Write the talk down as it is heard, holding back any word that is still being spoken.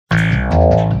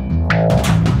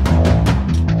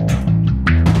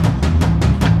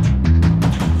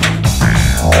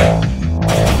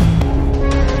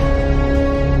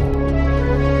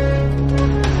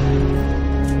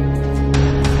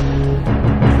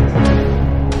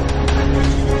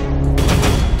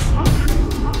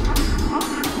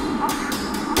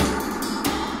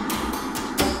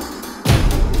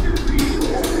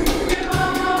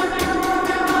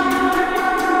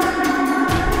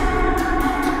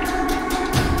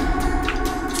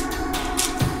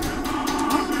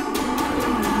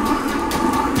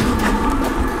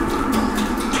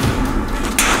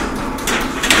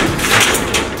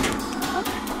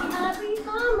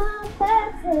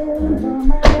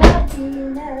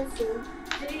happiness,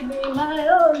 she be my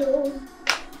own.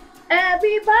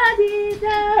 Everybody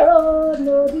there, oh,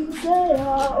 no, be say,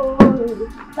 oh,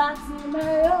 that's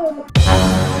my own.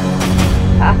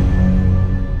 Ah.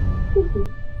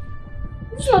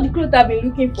 This is not the clothes I've been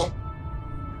looking for.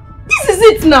 This is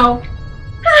it now.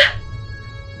 Ah.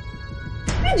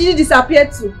 Where did you disappear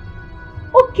to?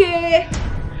 Okay.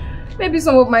 Maybe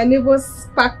some of my neighbors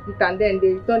packed it and then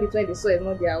they returned it when they saw it's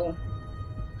not their own.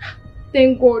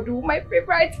 Thank God, my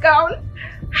favorite gown.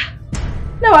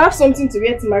 Now I have something to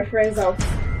wear to my friend's house.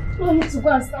 I don't need to go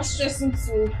and start stressing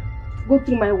to go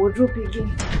through my wardrobe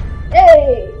again.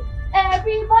 Hey!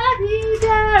 Everybody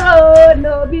there, oh,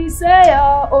 no be say,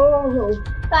 oh,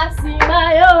 passing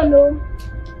my own, oh,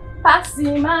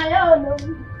 passing my own, oh.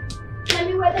 Tell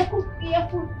me where they cook your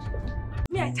food.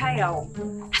 Me, I tire. I don't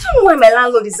know why my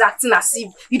landlord is acting as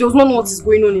if he does not know what is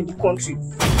going on in the country.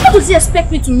 How does he expect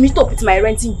me to meet up with my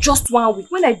rent in just 1 week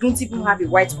when I don't even have a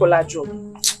white-collar job?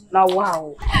 Now,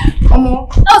 wow. Omo,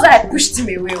 that was why I pushed him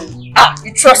away. Ah,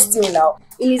 you trust me now.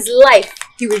 In his life,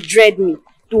 he will dread me.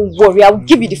 Don't worry, I will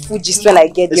give you the full gist when I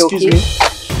get there, okay?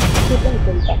 Excuse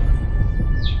me?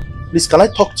 Please, can I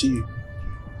talk to you?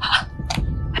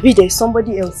 Abi, there's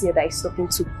somebody else here that is talking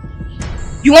to.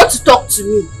 You want to talk to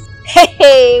me?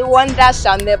 Hey, wonder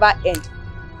shall never end.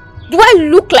 Do I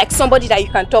look like somebody that you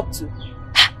can talk to?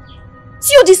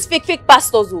 See all these fake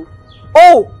pastors, oh.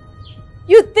 Oh,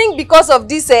 you think because of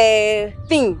this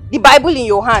thing, the Bible in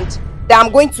your hand, that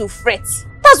I'm going to fret?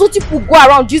 That's what people go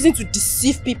around using to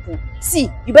deceive people. See,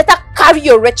 you better carry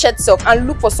your wretched self and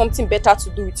look for something better to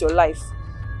do with your life.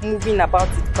 Moving about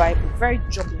with Bible, very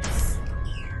jobless.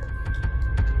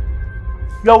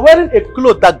 You are wearing a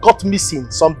cloth that got missing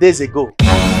some days ago.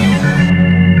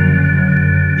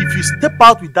 If you step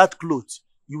out with that cloth,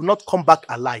 you will not come back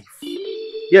alive.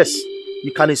 Yes,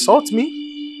 you can insult me,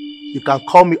 you can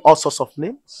call me all sorts of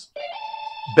names,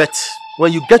 but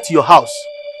when you get to your house,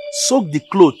 soak the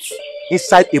clothes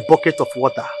inside a bucket of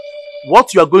water.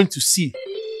 What you are going to see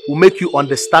will make you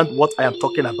understand what I am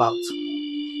talking about.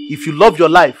 If you love your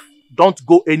life, don't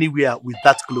go anywhere with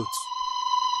that clothes.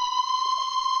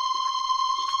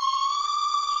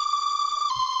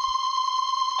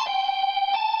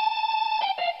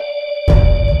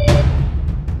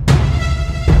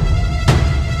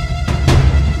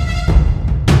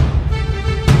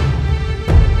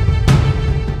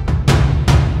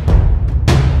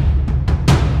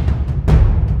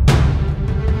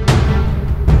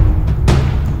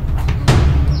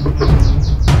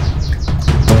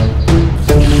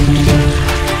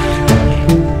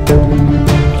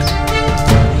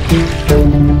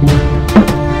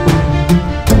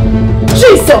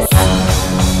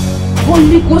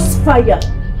 Fire.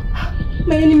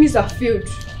 My enemies are failed.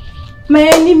 My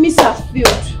enemies are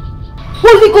failed.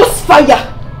 Holy Ghost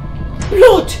fire.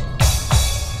 Lord.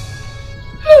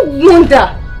 No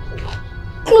wonder.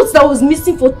 Clothes that was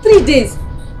missing for 3 days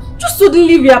just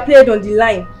suddenly reappeared on the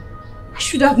line. I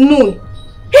should have known.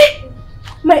 Hey,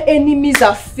 my enemies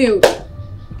are failed.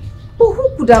 But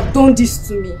who could have done this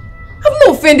to me? I've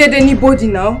not offended anybody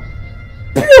now.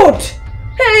 Blood.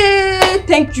 Hey,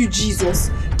 thank you, Jesus.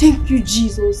 Thank you,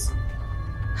 Jesus.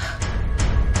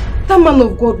 That man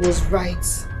of God was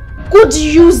right. God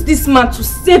used this man to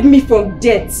save me from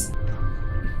death.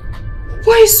 But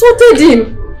I insulted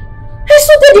him. I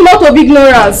insulted him out of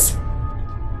ignorance.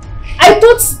 I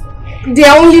thought there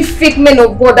are only fake men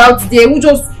of God out there who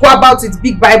just go about with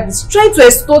big Bibles trying to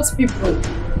extort people.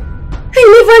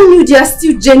 I never knew there are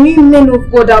still genuine men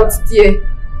of God out there.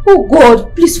 Oh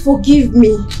God, please forgive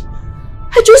me.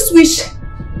 I just wish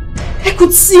I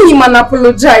could see him and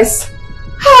apologize.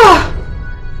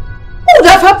 What would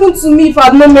have happened to me if I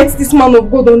had not met this man of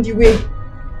God on the way?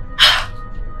 I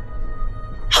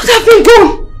would have been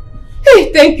gone.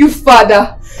 Hey, thank you,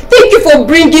 Father. Thank you for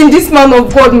bringing this man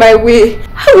of God my way.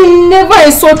 I will never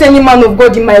insult any man of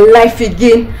God in my life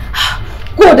again.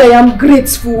 God, I am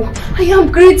grateful. I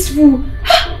am grateful.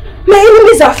 My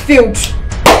enemies are failed.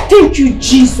 Thank you,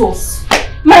 Jesus.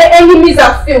 My enemies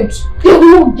are failed. They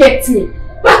will not get me.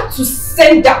 Back to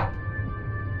sender.